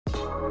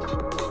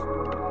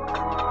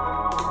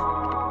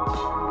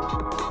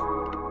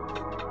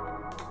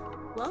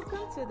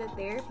Welcome to the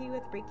Therapy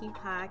with Ricky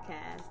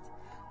podcast,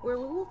 where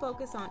we will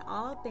focus on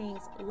all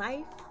things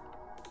life,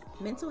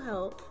 mental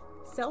health,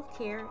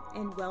 self-care,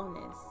 and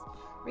wellness.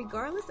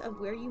 Regardless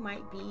of where you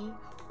might be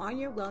on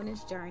your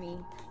wellness journey,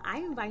 I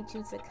invite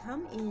you to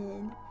come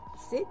in,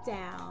 sit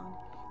down,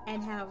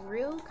 and have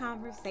real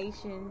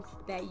conversations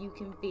that you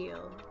can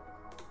feel.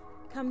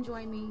 Come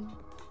join me.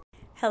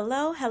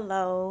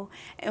 Hello,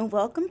 and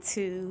welcome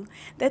to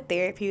the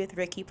Therapy with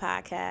Ricky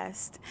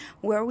podcast,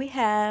 where we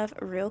have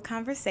real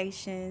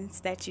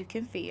conversations that you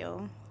can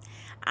feel.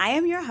 I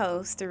am your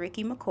host,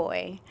 Ricky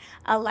McCoy,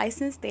 a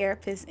licensed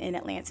therapist in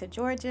Atlanta,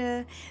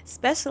 Georgia,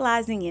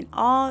 specializing in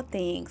all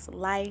things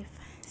life,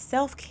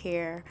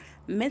 self-care,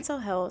 mental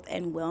health,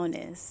 and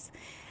wellness.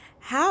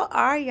 How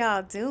are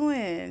y'all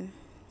doing?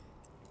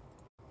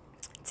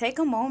 Take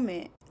a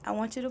moment. I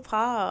want you to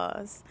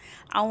pause.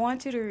 I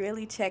want you to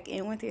really check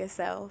in with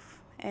yourself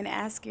and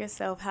ask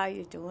yourself how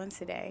you're doing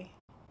today,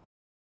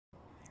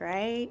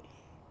 right?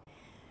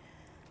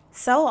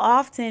 So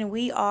often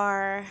we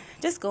are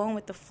just going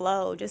with the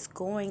flow,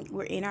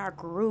 we're in our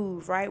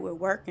groove, right? We're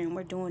working,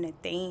 we're doing the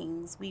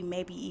things. We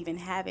maybe even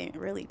haven't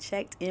really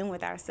checked in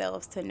with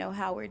ourselves to know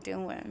how we're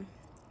doing.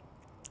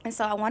 And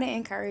so I want to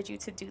encourage you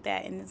to do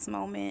that in this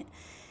moment.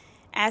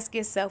 Ask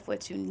yourself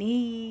what you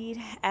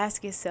need.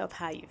 Ask yourself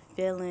how you're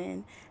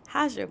feeling.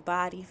 How's your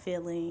body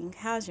feeling?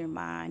 How's your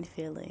mind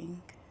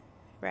feeling?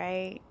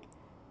 Right?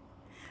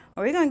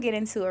 We're going to get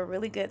into a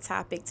really good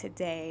topic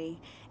today,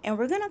 and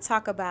we're going to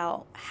talk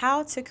about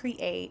how to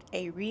create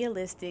a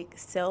realistic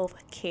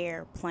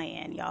self-care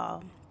plan,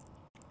 y'all.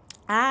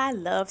 I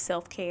love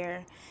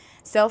self-care.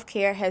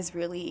 Self-care has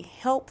really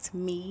helped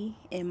me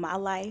in my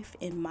life,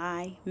 in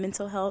my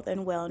mental health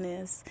and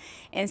wellness.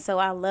 And so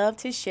I love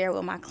to share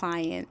with my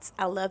clients.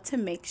 I love to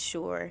make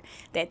sure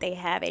that they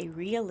have a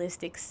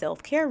realistic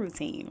self-care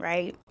routine,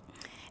 right?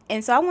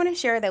 And so I want to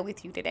share that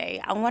with you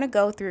today. I want to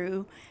go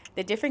through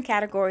the different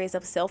categories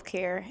of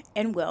self-care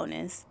and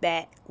wellness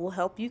that will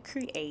help you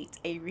create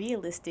a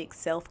realistic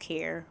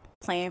self-care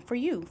plan for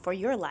you, for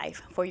your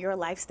life, for your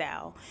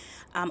lifestyle.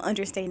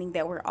 Understanding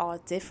that we're all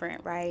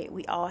different, right?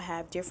 We all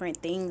have different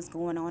things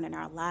going on in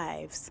our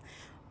lives,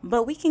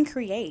 but we can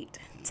create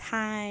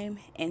time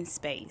and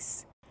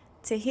space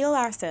to heal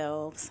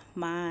ourselves,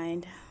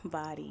 mind,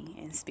 body,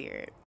 and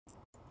spirit.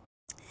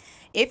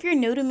 If you're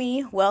new to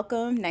me,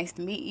 welcome. Nice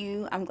to meet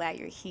you. I'm glad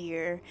you're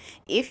here.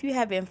 If you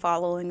have been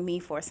following me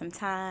for some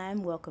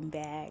time, welcome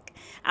back.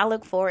 I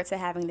look forward to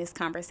having this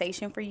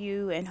conversation for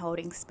you and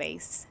holding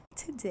space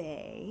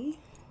today.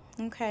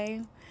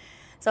 Okay.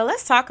 So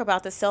let's talk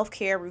about the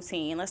self-care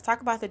routine. Let's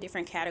talk about the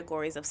different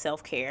categories of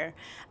self-care.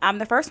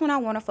 The first one I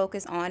want to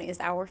focus on is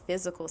our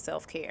physical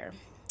self-care.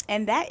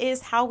 And that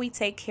is how we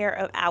take care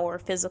of our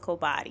physical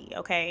body,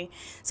 okay?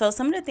 So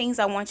some of the things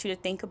I want you to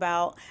think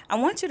about, I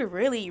want you to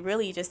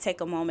really just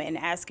take a moment and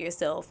ask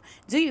yourself,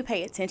 do you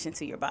pay attention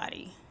to your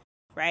body,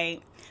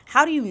 right?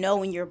 How do you know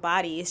when your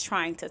body is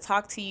trying to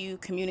talk to you,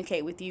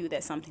 communicate with you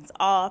that something's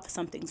off,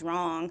 something's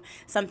wrong,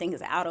 something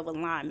is out of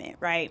alignment,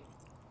 right?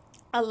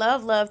 I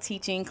love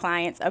teaching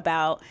clients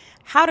about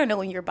how to know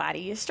when your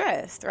body is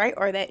stressed, right?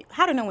 Or that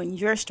how to know when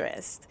you're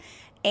stressed.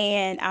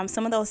 And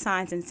some of those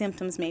signs and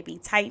symptoms may be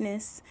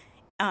tightness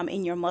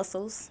in your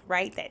muscles,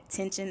 right? That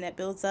tension that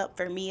builds up.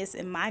 For me, it's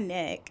in my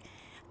neck.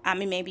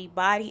 It may be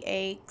body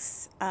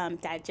aches,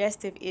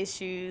 digestive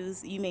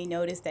issues. You may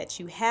notice that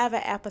you have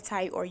an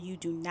appetite or you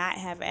do not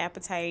have an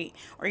appetite,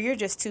 or you're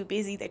just too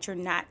busy that you're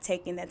not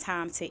taking the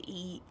time to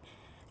eat.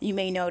 You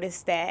may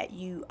notice that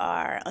you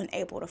are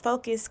unable to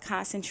focus,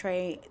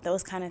 concentrate,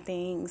 those kind of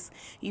things.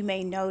 You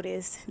may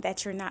notice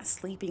that you're not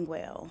sleeping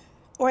well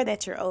or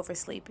that you're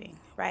oversleeping,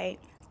 right?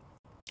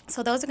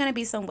 So those are going to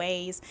be some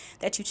ways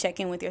that you check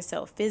in with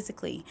yourself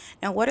physically.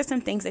 Now, what are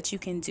some things that you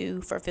can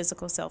do for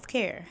physical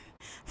self-care?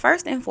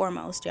 First and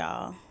foremost,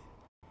 y'all,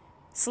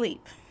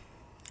 sleep.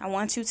 I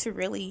want you to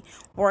really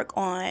work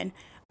on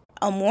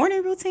a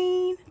morning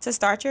routine to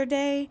start your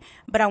day,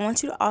 but I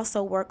want you to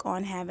also work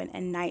on having a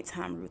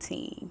nighttime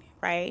routine,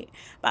 right?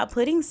 By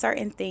putting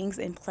certain things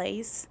in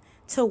place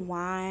to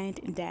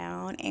wind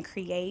down and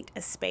create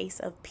a space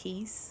of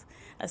peace,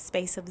 a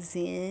space of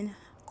zen,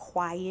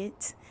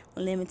 quiet,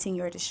 limiting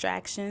your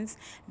distractions,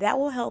 that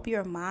will help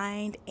your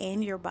mind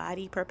and your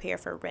body prepare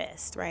for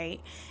rest,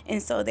 right?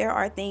 And so there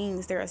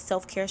are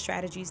self-care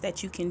strategies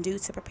that you can do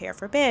to prepare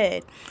for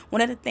bed. One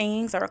of the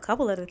things, or a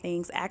couple of the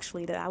things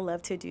actually, that I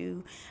love to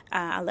do,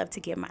 I love to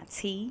get my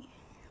tea,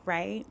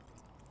 right?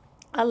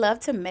 I love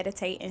to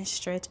meditate and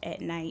stretch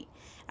at night.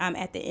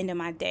 At the end of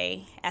my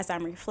day, as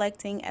I'm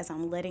reflecting, as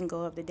I'm letting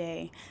go of the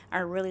day, I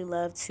really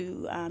love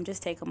to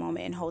just take a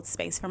moment and hold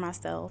space for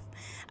myself.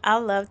 I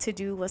love to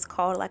do what's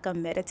called like a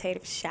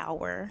meditative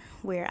shower,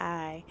 where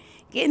I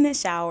get in the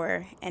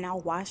shower and I'll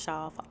wash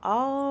off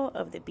all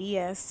of the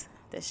BS,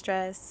 the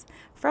stress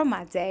from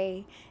my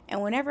day.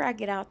 And whenever I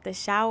get out the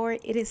shower,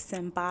 it is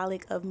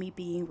symbolic of me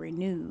being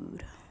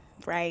renewed,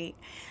 right?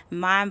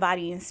 Mind,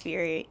 body, and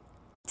spirit.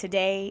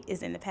 Today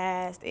is in the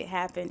past. It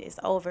happened. It's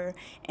over.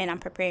 And I'm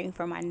preparing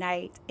for my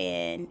night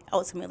and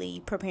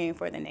ultimately preparing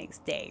for the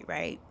next day,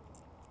 right?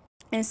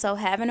 And so,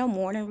 having a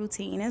morning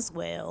routine as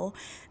well,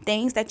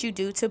 things that you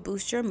do to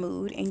boost your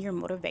mood and your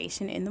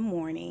motivation in the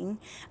morning.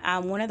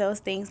 One of those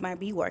things might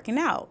be working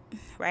out,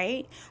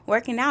 right?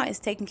 Working out is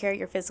taking care of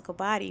your physical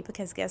body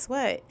because guess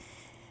what?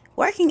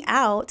 Working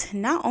out,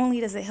 not only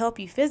does it help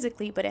you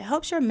physically, but it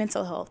helps your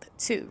mental health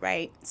too,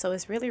 right? So,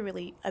 it's really,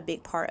 really a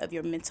big part of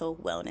your mental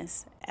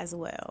wellness as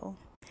well.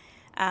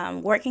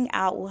 Working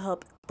out will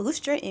help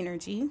boost your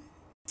energy,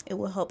 it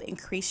will help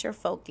increase your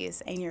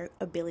focus and your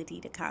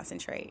ability to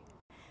concentrate.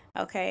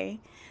 Okay,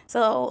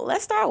 so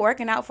let's start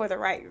working out for the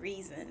right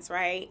reasons,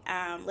 right?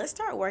 Let's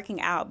start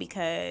working out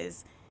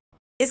because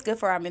it's good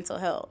for our mental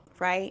health,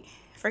 right?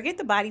 Forget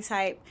the body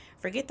type,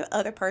 forget the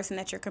other person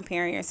that you're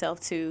comparing yourself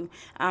to,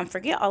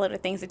 forget all of the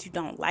things that you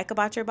don't like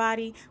about your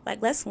body.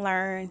 Like, let's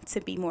learn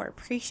to be more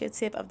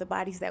appreciative of the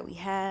bodies that we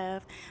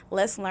have.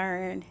 Let's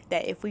learn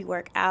that if we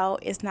work out,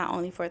 it's not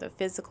only for the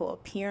physical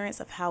appearance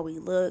of how we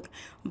look,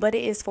 but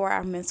it is for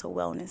our mental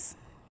wellness,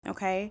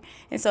 okay?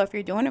 And so, if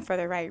you're doing it for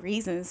the right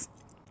reasons,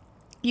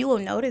 you will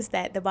notice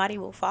that the body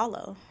will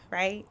follow,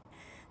 right?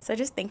 So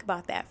just think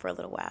about that for a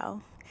little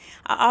while.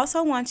 I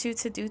also want you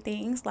to do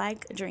things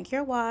like drink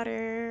your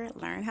water,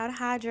 learn how to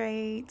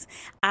hydrate.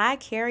 I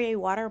carry a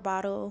water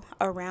bottle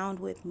around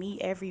with me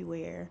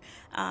everywhere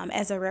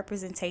as a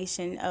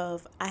representation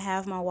of I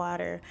have my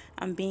water.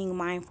 I'm being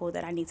mindful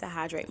that I need to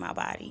hydrate my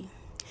body.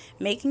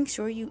 Making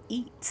sure you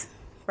eat,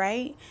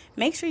 right?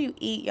 Make sure you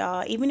eat,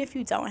 y'all. Even if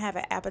you don't have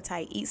an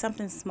appetite, eat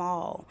something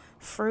small,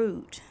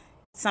 fruit,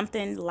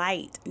 something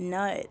light,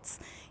 nuts.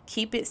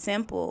 Keep it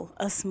simple,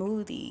 a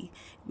smoothie.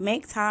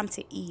 Make time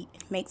to eat,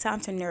 make time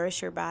to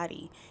nourish your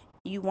body.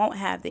 You won't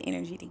have the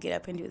energy to get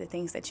up and do the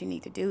things that you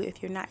need to do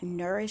if you're not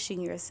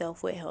nourishing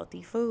yourself with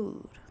healthy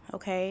food.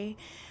 Okay,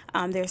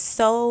 there's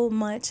so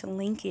much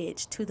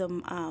linkage to the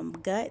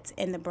gut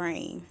and the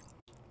brain.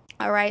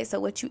 All right, so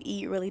what you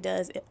eat really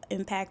does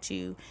impact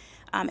you,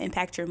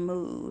 impact your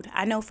mood.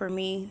 I know for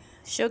me,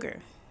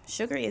 sugar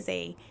is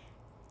a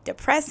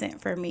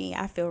depressant for me.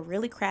 I feel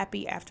really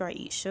crappy after I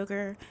eat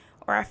sugar,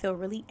 or I feel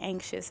really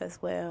anxious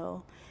as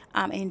well,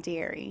 and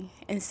dairy.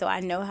 And so I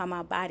know how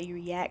my body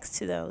reacts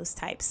to those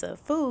types of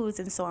foods.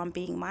 And so I'm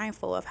being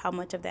mindful of how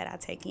much of that I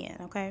take in,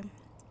 okay?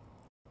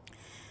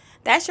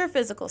 That's your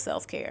physical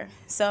self care.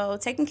 So,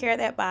 taking care of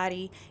that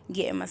body,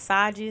 getting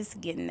massages,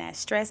 getting that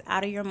stress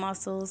out of your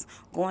muscles,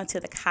 going to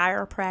the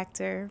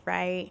chiropractor,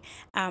 right?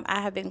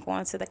 I have been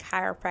going to the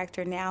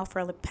chiropractor now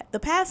for the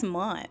past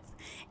month,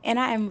 and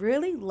I am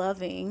really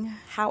loving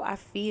how I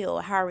feel,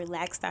 how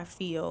relaxed I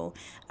feel.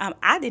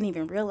 I didn't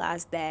even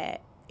realize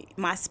that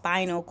my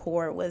spinal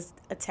cord was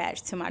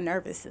attached to my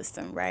nervous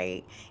system,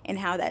 right? And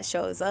how that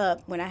shows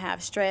up when I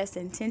have stress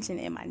and tension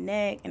in my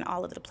neck and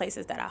all of the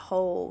places that I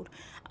hold,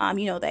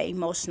 that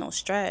emotional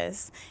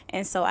stress.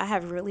 And so I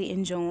have really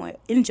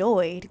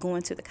enjoyed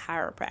going to the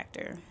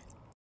chiropractor.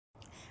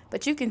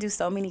 But you can do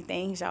so many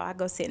things, y'all. I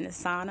go sit in the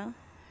sauna,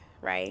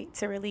 right,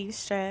 to relieve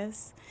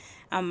stress.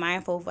 I'm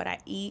mindful of what I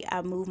eat.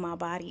 I move my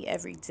body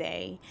every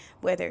day,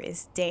 whether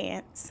it's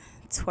dance,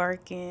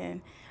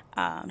 twerking,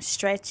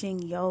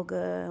 stretching,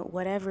 yoga,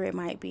 whatever it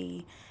might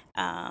be,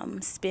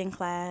 spin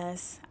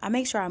class. I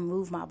make sure I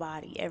move my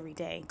body every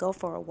day. Go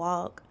for a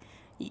walk.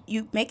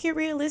 You make it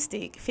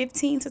realistic,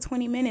 15 to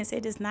 20 minutes.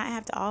 It does not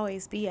have to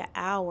always be an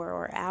hour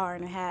or hour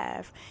and a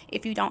half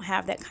if you don't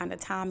have that kind of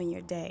time in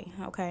your day,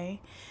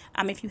 okay?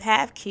 If you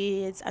have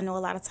kids, I know a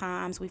lot of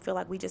times we feel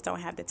like we just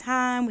don't have the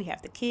time. We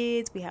have the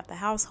kids, we have the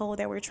household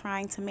that we're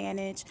trying to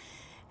manage.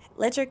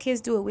 Let your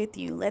kids do it with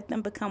you. Let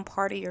them become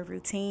part of your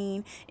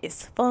routine.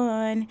 It's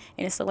fun,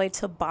 and it's a way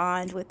to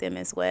bond with them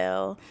as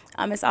well.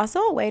 It's also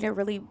a way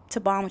to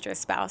bond with your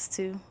spouse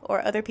too,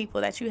 or other people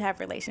that you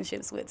have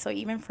relationships with. So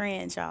even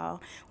friends,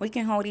 y'all, we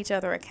can hold each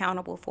other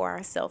accountable for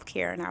our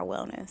self-care and our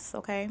wellness,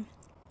 okay?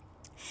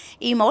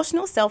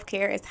 Emotional self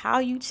care is how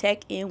you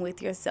check in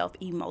with yourself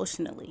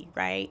emotionally,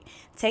 right?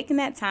 Taking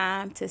that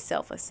time to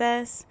self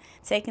assess,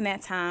 taking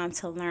that time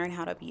to learn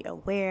how to be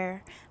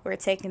aware. We're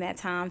taking that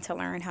time to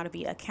learn how to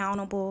be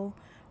accountable,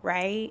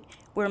 right?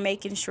 We're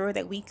making sure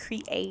that we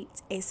create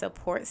a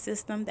support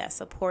system that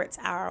supports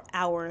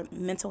our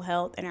mental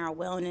health and our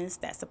wellness,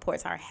 that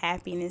supports our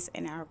happiness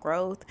and our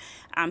growth.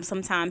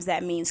 Sometimes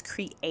that means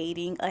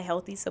creating a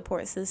healthy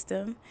support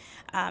system.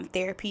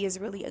 Therapy is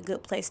really a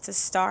good place to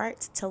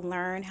start to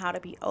learn how to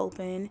be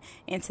open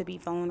and to be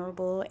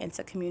vulnerable and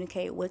to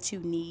communicate what you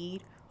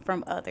need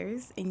from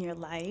others in your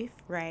life,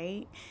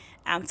 right?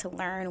 To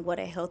learn what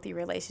a healthy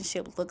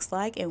relationship looks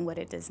like and what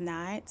it does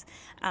not.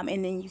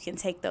 And then you can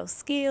take those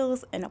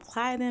skills and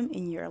apply them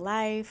in your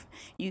life.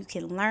 You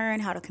can learn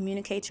how to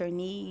communicate your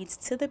needs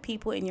to the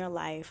people in your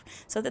life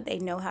so that they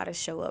know how to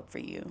show up for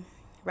you,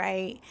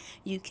 right?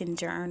 You can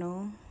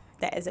journal.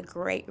 That is a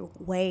great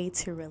way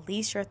to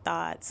release your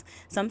thoughts.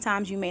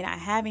 Sometimes you may not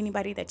have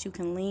anybody that you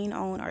can lean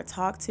on or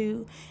talk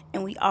to.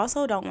 And we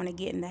also don't want to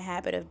get in the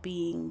habit of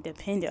being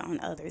dependent on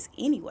others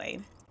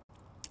anyway.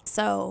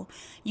 So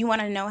you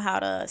want to know how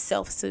to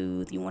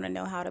self-soothe. You want to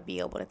know how to be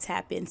able to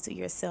tap into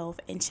yourself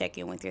and check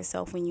in with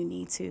yourself when you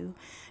need to.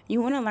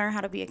 You want to learn how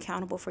to be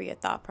accountable for your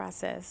thought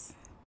process.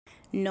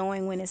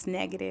 Knowing when it's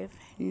negative,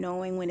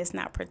 knowing when it's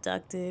not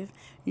productive,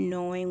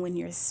 knowing when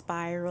you're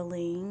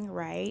spiraling,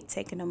 right?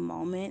 Taking a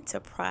moment to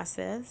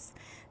process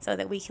so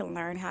that we can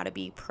learn how to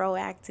be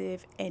proactive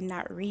and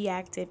not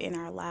reactive in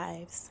our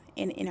lives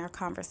and in our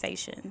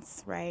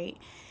conversations, right?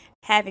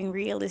 Having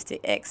realistic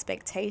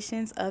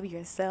expectations of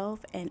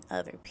yourself and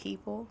other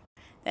people.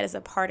 That is a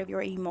part of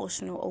your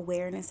emotional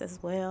awareness as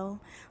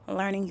well.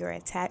 Learning your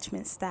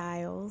attachment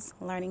styles,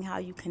 learning how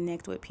you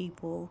connect with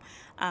people.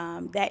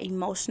 That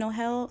emotional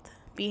health,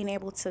 being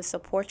able to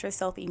support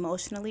yourself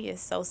emotionally is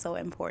so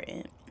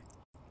important.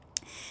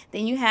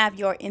 Then you have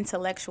your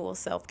intellectual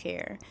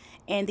self-care.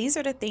 And these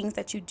are the things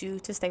that you do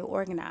to stay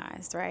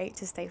organized, right?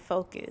 To stay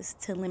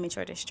focused, to limit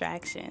your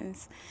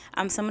distractions.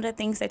 Some of the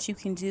things that you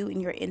can do in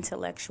your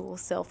intellectual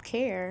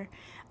self-care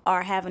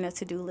are having a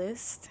to-do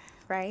list,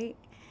 right?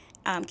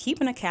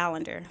 Keeping a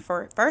calendar.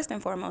 For first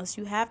and foremost,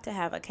 you have to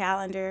have a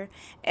calendar.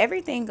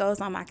 Everything goes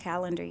on my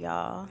calendar,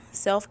 y'all.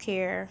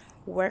 Self-care,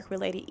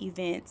 work-related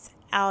events,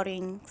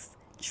 outings,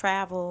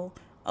 travel,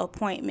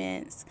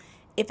 appointments.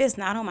 If it's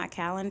not on my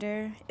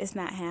calendar, it's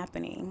not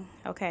happening,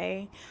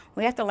 okay?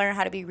 We have to learn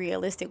how to be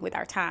realistic with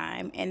our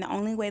time. And the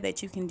only way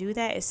that you can do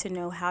that is to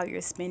know how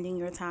you're spending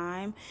your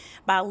time.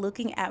 By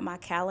looking at my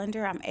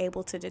calendar, I'm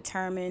able to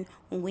determine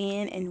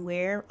when and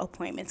where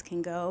appointments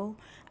can go.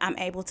 I'm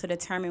able to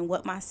determine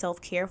what my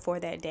self-care for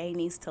that day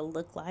needs to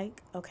look like,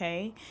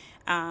 okay?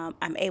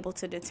 I'm able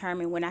to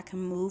determine when I can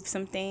move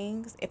some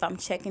things. If I'm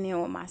checking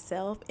in with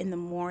myself in the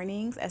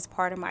mornings as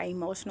part of my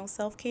emotional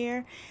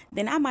self-care,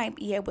 then I might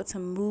be able to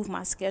move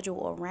my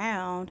schedule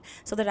around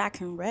so that I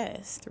can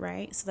rest,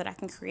 right? So that I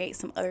can create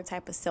some other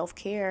type of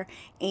self-care.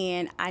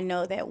 And I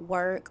know that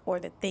work or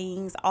the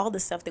things, all the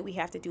stuff that we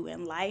have to do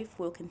in life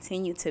will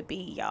continue to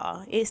be,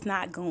 y'all. It's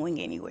not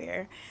going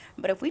anywhere.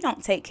 But if we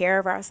don't take care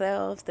of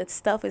ourselves, the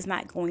stuff is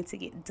not going to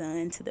get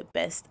done to the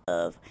best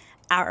of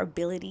our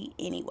ability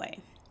anyway.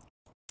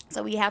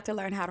 So we have to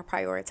learn how to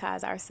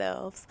prioritize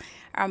ourselves,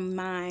 our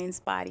minds,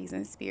 bodies,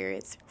 and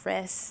spirits.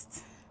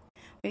 Rest.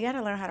 We got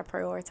to learn how to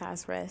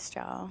prioritize rest,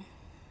 y'all.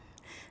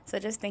 So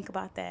just think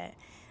about that.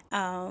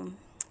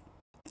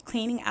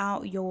 Cleaning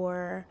out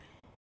your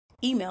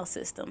email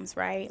systems,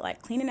 right?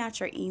 Like cleaning out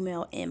your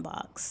email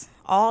inbox,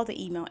 all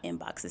the email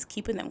inboxes,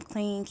 keeping them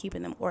clean,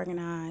 keeping them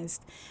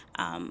organized,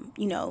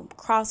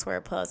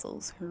 crossword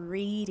puzzles,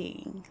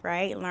 reading,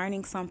 right?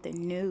 Learning something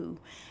new.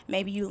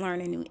 Maybe you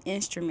learn a new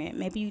instrument.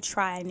 Maybe you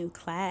try a new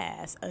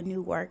class, a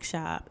new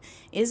workshop.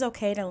 It's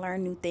okay to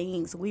learn new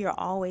things. We are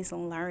always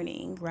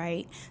learning,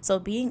 right? So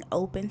being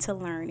open to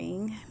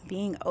learning,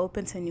 being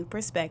open to new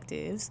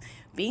perspectives,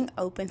 being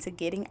open to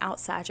getting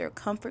outside your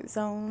comfort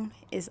zone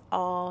is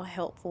all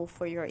helpful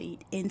for your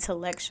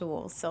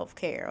intellectual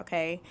self-care,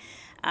 okay?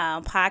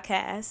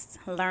 Podcasts,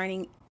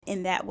 learning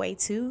in that way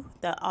too,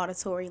 the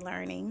auditory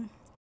learning.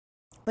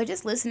 But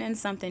just listening to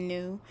something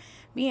new,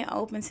 being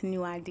open to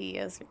new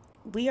ideas.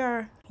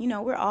 We're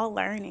all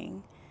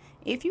learning.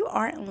 If you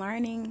aren't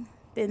learning,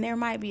 then there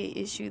might be an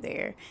issue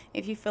there.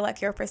 If you feel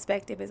like your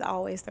perspective is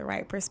always the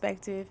right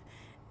perspective,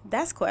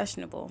 that's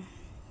questionable,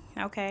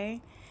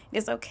 okay?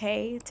 It's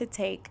okay to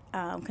take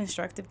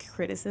constructive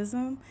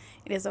criticism.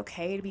 It is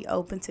okay to be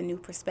open to new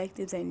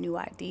perspectives and new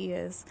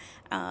ideas.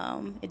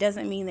 It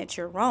doesn't mean that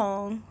you're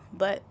wrong,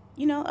 but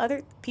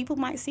other people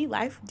might see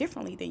life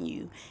differently than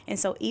you. And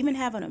so even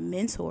having a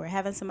mentor,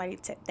 having somebody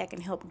that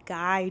can help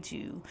guide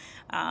you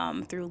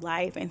through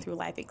life and through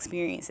life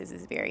experiences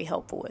is very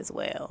helpful as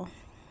well.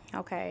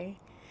 Okay.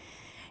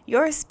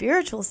 Your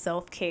spiritual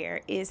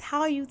self-care is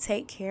how you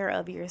take care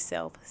of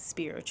yourself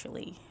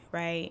spiritually,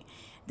 right?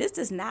 This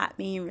does not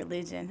mean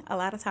religion. A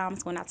lot of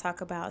times when I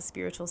talk about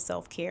spiritual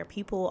self-care,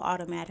 people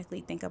automatically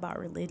think about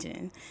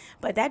religion,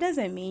 but that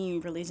doesn't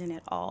mean religion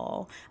at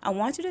all. I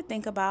want you to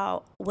think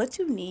about what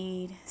you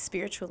need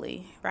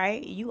spiritually,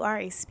 right? You are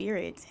a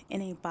spirit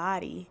in a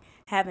body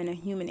having a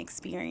human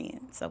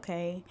experience,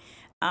 okay?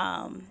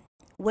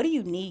 What do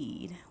you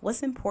need?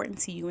 What's important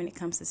to you when it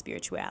comes to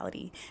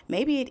spirituality?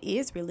 Maybe it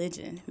is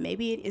religion.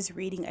 Maybe it is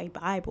reading a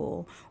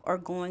Bible or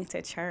going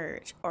to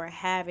church or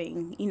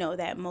having,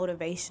 that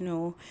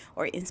motivational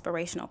or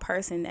inspirational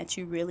person that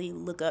you really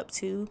look up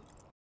to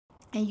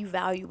and you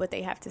value what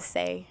they have to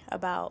say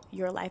about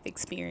your life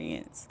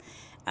experience.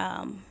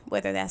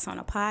 Whether that's on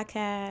a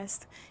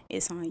podcast,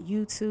 it's on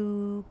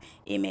YouTube,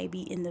 it may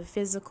be in the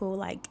physical,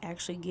 like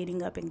actually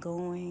getting up and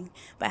going.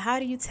 But how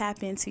do you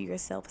tap into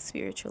yourself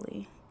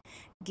spiritually?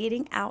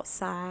 Getting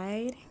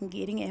outside,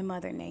 getting in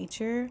Mother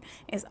Nature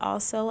is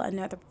also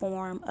another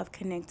form of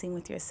connecting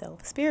with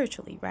yourself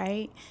spiritually,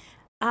 right?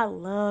 I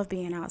love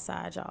being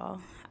outside, y'all.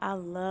 I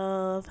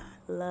love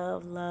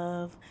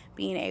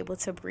being able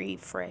to breathe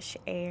fresh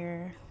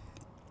air,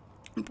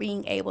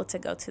 being able to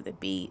go to the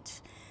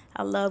beach.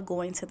 I love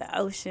going to the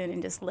ocean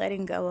and just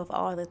letting go of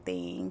all the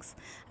things.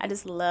 I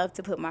just love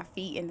to put my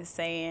feet in the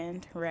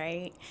sand,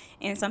 right?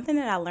 And something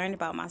that I learned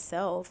about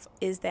myself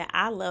is that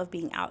I love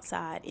being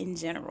outside in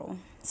general.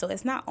 So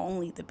it's not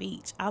only the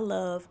beach. I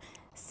love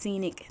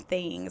scenic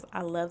things.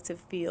 I love to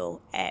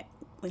feel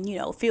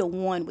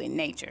one with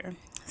nature.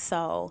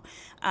 So,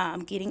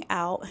 getting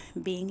out,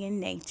 being in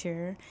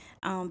nature,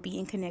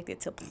 being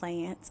connected to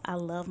plants. I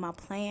love my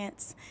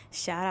plants.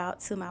 Shout out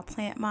to my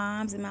plant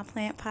moms and my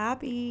plant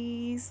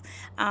poppies.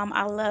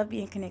 I love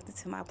being connected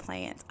to my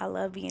plants. I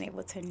love being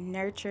able to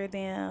nurture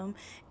them.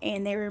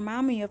 And they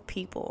remind me of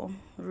people,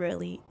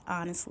 really,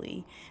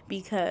 honestly,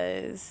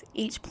 because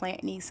each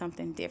plant needs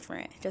something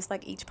different, just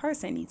like each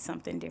person needs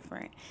something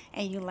different.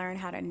 And you learn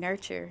how to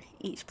nurture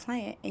each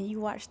plant and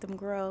you watch them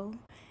grow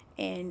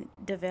and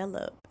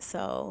develop.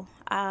 So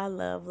I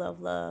love,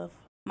 love, love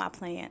my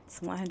plants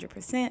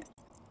 100%.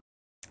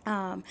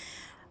 Um,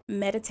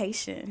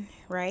 Meditation,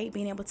 right?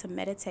 Being able to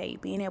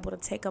meditate, being able to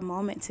take a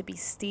moment to be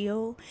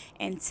still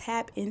and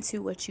tap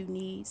into what you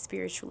need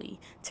spiritually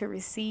to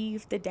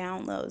receive the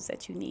downloads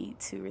that you need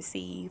to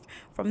receive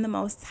from the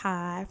Most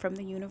High, from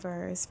the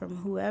universe, from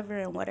whoever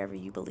and whatever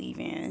you believe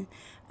in.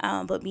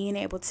 But being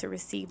able to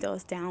receive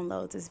those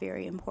downloads is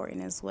very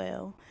important as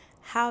well.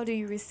 How do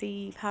you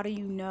receive? How do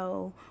you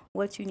know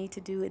what you need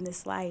to do in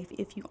this life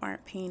if you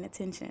aren't paying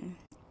attention?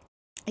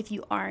 If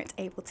you aren't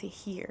able to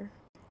hear,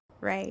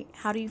 right?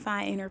 How do you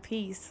find inner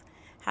peace?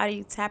 How do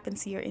you tap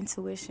into your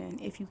intuition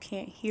if you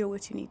can't hear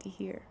what you need to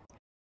hear?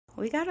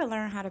 We got to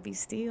learn how to be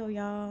still,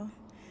 y'all.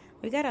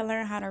 We got to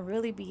learn how to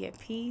really be at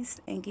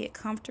peace and get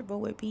comfortable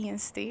with being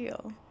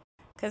still.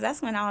 Because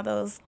that's when all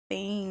those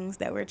things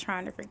that we're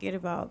trying to forget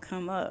about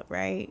come up,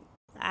 right?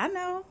 I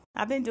know.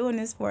 I've been doing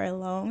this for a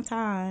long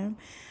time.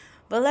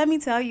 But let me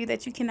tell you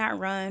that you cannot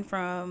run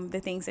from the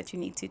things that you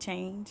need to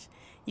change.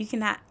 You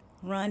cannot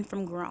run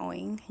from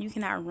growing. You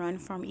cannot run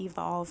from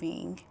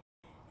evolving.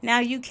 Now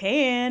you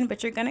can,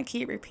 but you're going to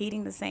keep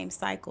repeating the same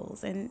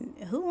cycles. And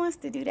who wants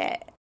to do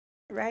that?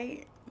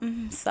 Right?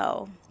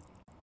 So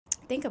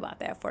think about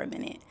that for a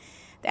minute.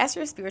 That's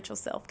your spiritual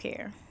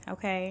self-care,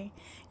 okay?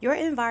 Your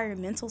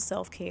environmental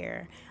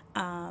self-care,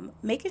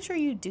 making sure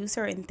you do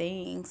certain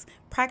things,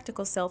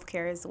 practical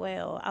self-care as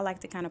well. I like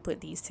to kind of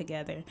put these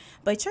together.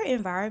 But your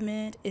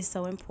environment is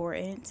so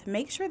important.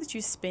 Make sure that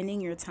you're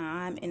spending your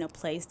time in a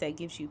place that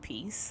gives you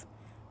peace,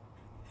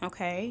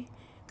 okay?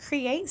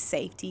 Create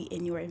safety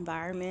in your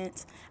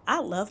environment. I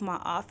love my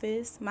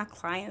office. My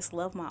clients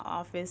love my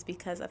office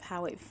because of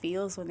how it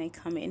feels when they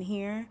come in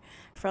here,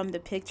 from the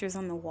pictures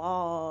on the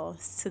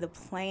walls to the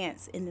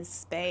plants in the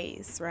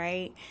space,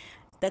 right?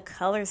 The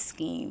color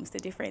schemes, the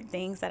different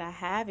things that I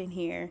have in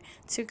here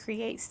to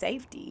create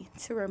safety,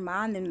 to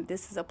remind them that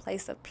this is a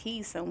place of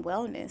peace and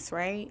wellness,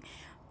 right?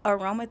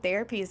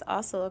 Aromatherapy is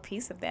also a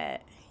piece of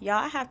that.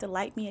 Y'all have to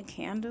light me a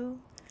candle.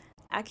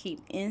 I keep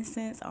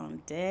incense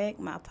on deck,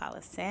 my Palo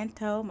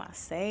Santo, my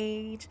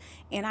sage,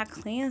 and I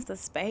cleanse the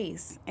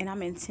space. And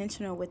I'm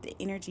intentional with the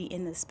energy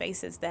in the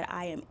spaces that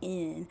I am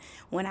in.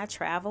 When I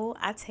travel,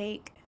 I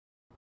take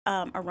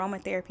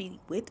aromatherapy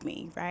with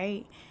me,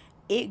 right?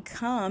 It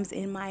comes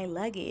in my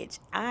luggage.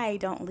 I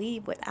don't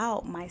leave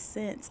without my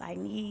scents. I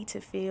need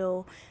to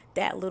feel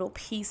that little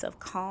piece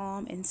of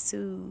calm and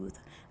soothe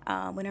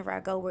whenever I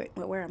go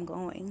where I'm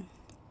going.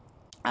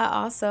 I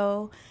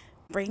also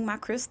bring my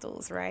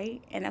crystals,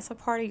 right? And that's a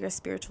part of your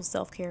spiritual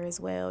self care as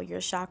well.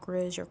 Your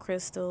chakras, your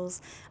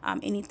crystals,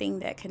 anything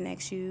that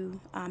connects you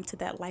to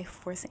that life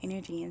force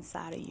energy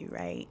inside of you,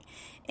 right?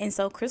 And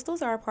so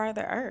crystals are a part of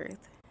the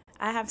earth.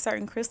 I have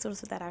certain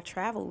crystals that I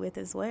travel with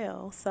as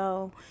well.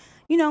 So,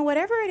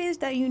 whatever it is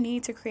that you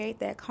need to create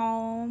that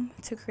calm,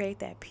 to create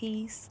that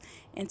peace,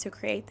 and to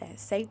create that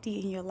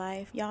safety in your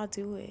life, y'all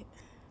do it.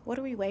 What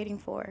are we waiting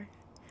for?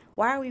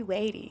 Why are we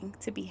waiting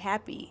to be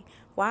happy?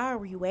 Why are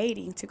we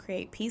waiting to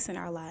create peace in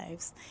our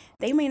lives?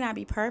 They may not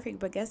be perfect,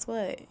 but guess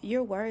what?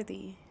 You're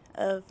worthy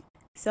of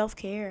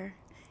self-care.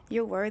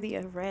 You're worthy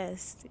of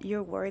rest.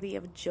 You're worthy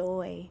of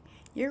joy.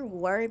 You're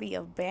worthy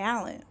of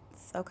balance,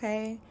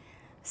 okay?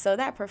 So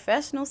that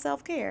professional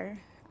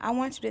self-care, I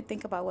want you to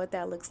think about what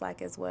that looks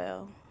like as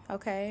well,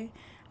 okay?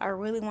 I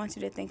really want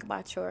you to think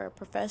about your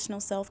professional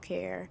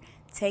self-care,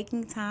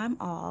 taking time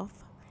off,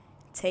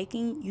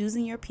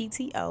 using your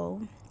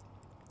PTO,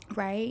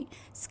 right?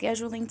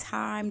 Scheduling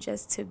time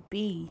just to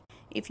be.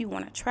 If you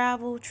want to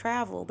travel,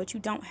 travel, but you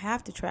don't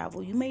have to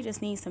travel. You may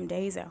just need some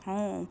days at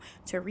home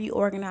to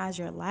reorganize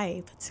your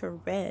life, to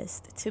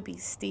rest, to be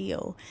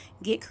still.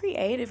 Get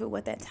creative with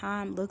what that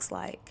time looks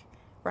like,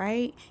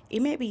 right? It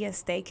may be a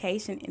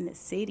staycation in the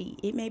city.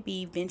 It may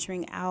be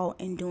venturing out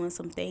and doing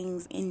some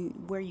things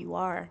in where you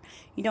are.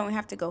 You don't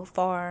have to go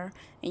far,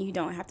 and you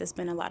don't have to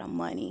spend a lot of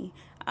money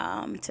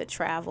to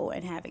travel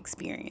and have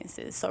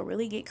experiences. So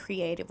really get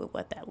creative with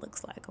what that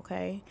looks like,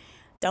 okay?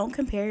 Don't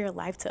compare your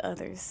life to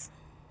others.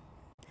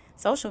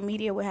 Social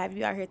media will have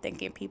you out here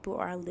thinking people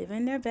are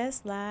living their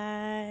best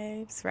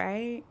lives,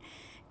 right?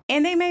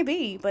 And they may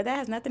be, but that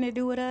has nothing to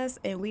do with us,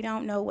 and we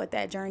don't know what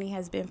that journey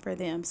has been for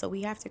them. So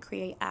we have to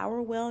create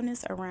our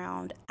wellness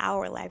around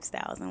our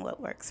lifestyles and what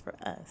works for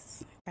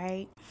us,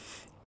 right?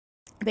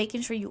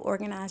 Making sure you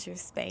organize your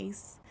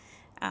space,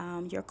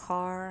 your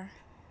car,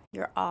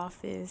 your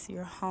office,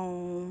 your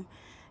home.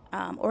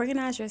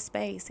 Organize your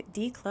space,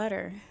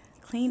 declutter,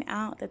 clean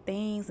out the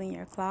things in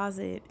your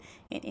closet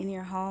and in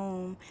your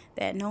home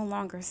that no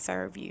longer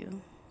serve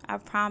you. I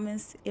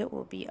promise it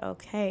will be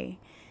okay.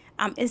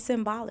 It's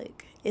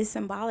symbolic. It's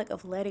symbolic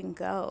of letting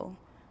go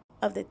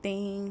of the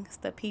things,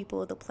 the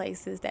people, the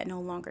places that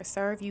no longer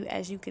serve you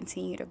as you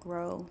continue to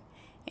grow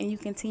and you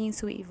continue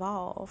to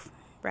evolve,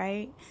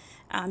 right?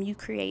 You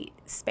create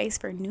space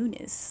for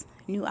newness,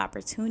 new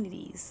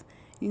opportunities,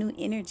 new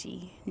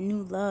energy,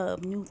 new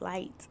love, new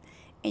light,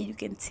 and you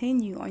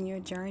continue on your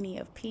journey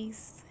of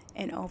peace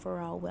and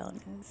overall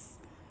wellness,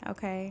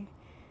 okay?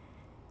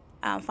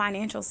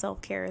 Financial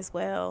self-care as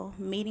well,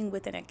 meeting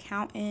with an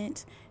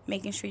accountant,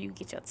 making sure you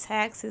get your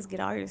taxes, get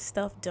all your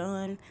stuff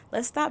done.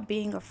 Let's stop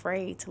being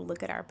afraid to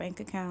look at our bank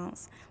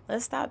accounts.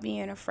 Let's stop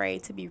being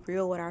afraid to be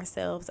real with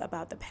ourselves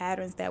about the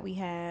patterns that we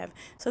have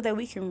so that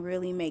we can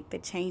really make the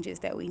changes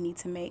that we need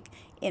to make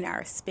in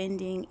our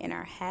spending, in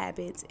our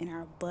habits, in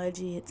our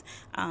budgets,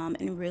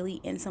 and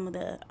really in some of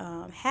the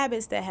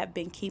habits that have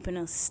been keeping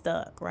us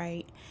stuck,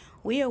 right?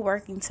 We are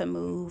working to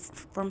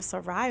move from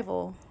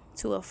survival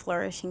to a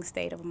flourishing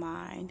state of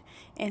mind.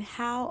 And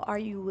how are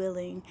you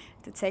willing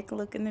to take a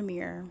look in the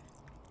mirror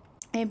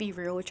and be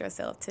real with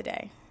yourself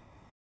today?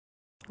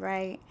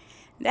 Right?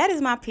 That is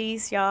my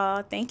piece,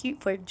 y'all. Thank you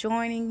for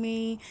joining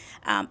me.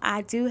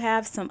 I do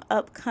have some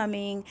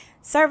upcoming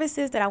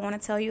services that I want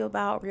to tell you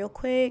about real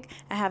quick.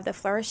 I have the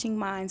Flourishing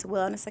Minds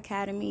Wellness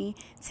Academy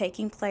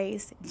taking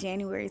place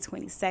January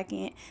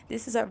 22nd.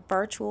 This is a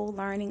virtual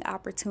learning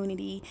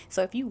opportunity.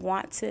 So if you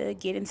want to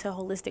get into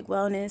holistic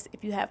wellness,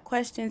 if you have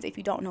questions, if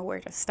you don't know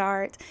where to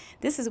start,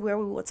 this is where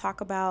we will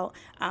talk about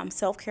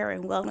self-care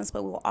and wellness,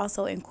 but we will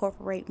also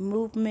incorporate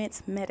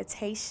movement,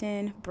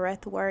 meditation,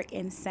 breath work,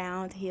 and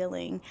sound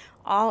healing.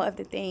 All of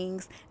the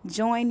things.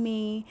 Join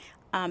me.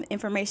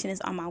 Information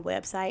is on my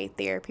website,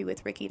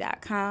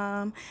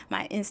 therapywithricky.com.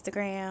 My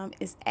Instagram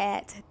is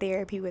at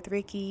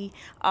therapywithricky.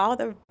 All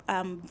the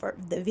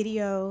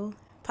video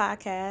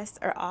podcasts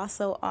are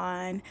also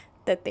on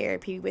the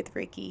Therapy with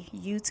Ricky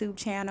YouTube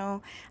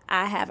channel.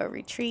 I have a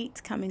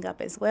retreat coming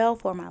up as well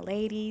for my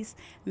ladies,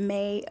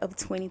 May of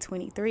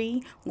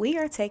 2023. We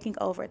are taking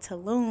over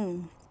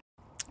Tulum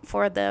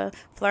for the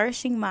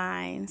Flourishing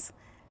Minds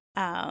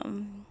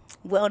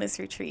wellness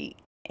retreat,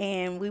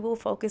 and we will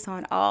focus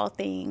on all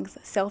things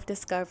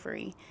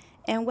self-discovery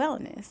and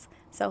wellness.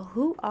 So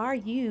who are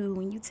you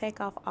when you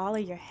take off all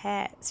of your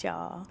hats,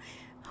 y'all?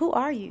 Who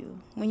are you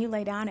when you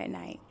lay down at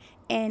night?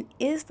 And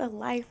is the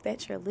life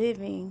that you're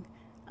living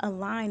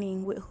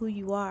aligning with who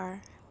you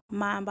are,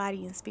 mind,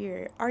 body, and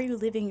spirit? Are you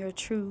living your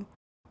true,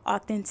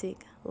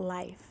 authentic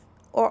life?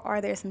 Or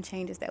are there some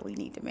changes that we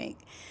need to make?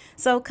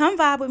 So come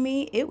vibe with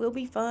me. It will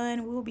be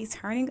fun. We will be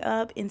turning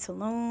up in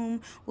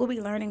Tulum. We'll be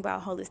learning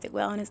about holistic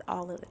wellness,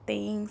 all of the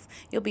things.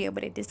 You'll be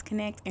able to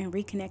disconnect and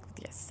reconnect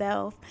with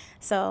yourself.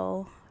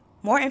 So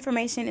more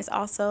information is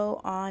also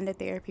on the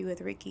Therapy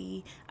with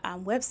Ricky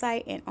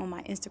website and on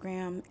my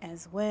Instagram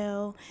as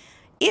well.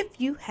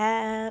 If you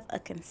have a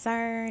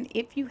concern,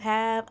 if you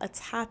have a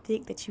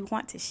topic that you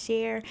want to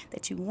share,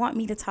 that you want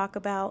me to talk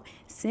about,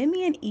 send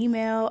me an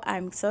email.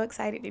 I'm so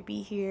excited to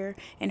be here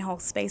and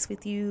hold space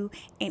with you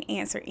and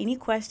answer any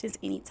questions,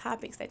 any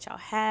topics that y'all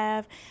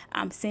have.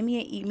 Send me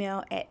an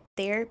email at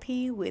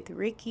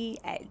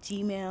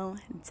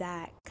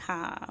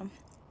therapywithricky@gmail.com.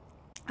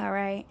 All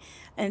right.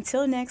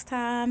 Until next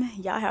time,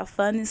 y'all have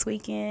fun this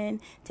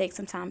weekend. Take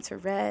some time to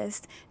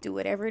rest. Do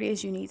whatever it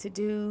is you need to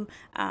do.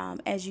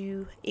 If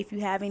you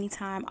have any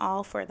time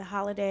off for the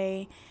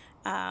holiday,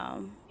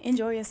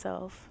 enjoy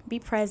yourself. Be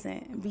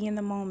present. Be in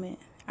the moment.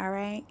 All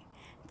right.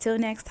 Till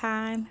next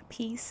time,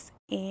 peace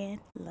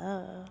and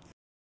love.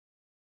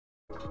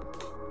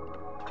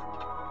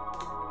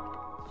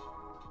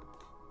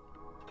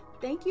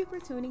 Thank you for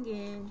tuning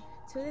in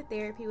to the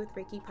Therapy with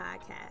Ricky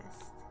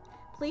podcast.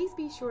 Please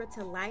be sure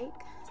to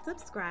like,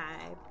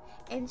 subscribe,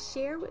 and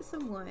share with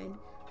someone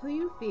who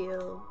you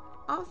feel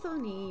also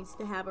needs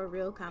to have a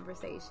real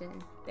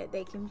conversation that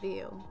they can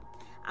feel.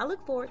 I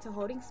look forward to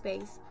holding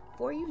space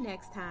for you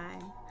next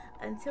time.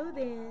 Until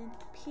then,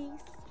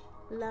 peace,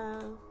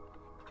 love,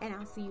 and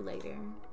I'll see you later.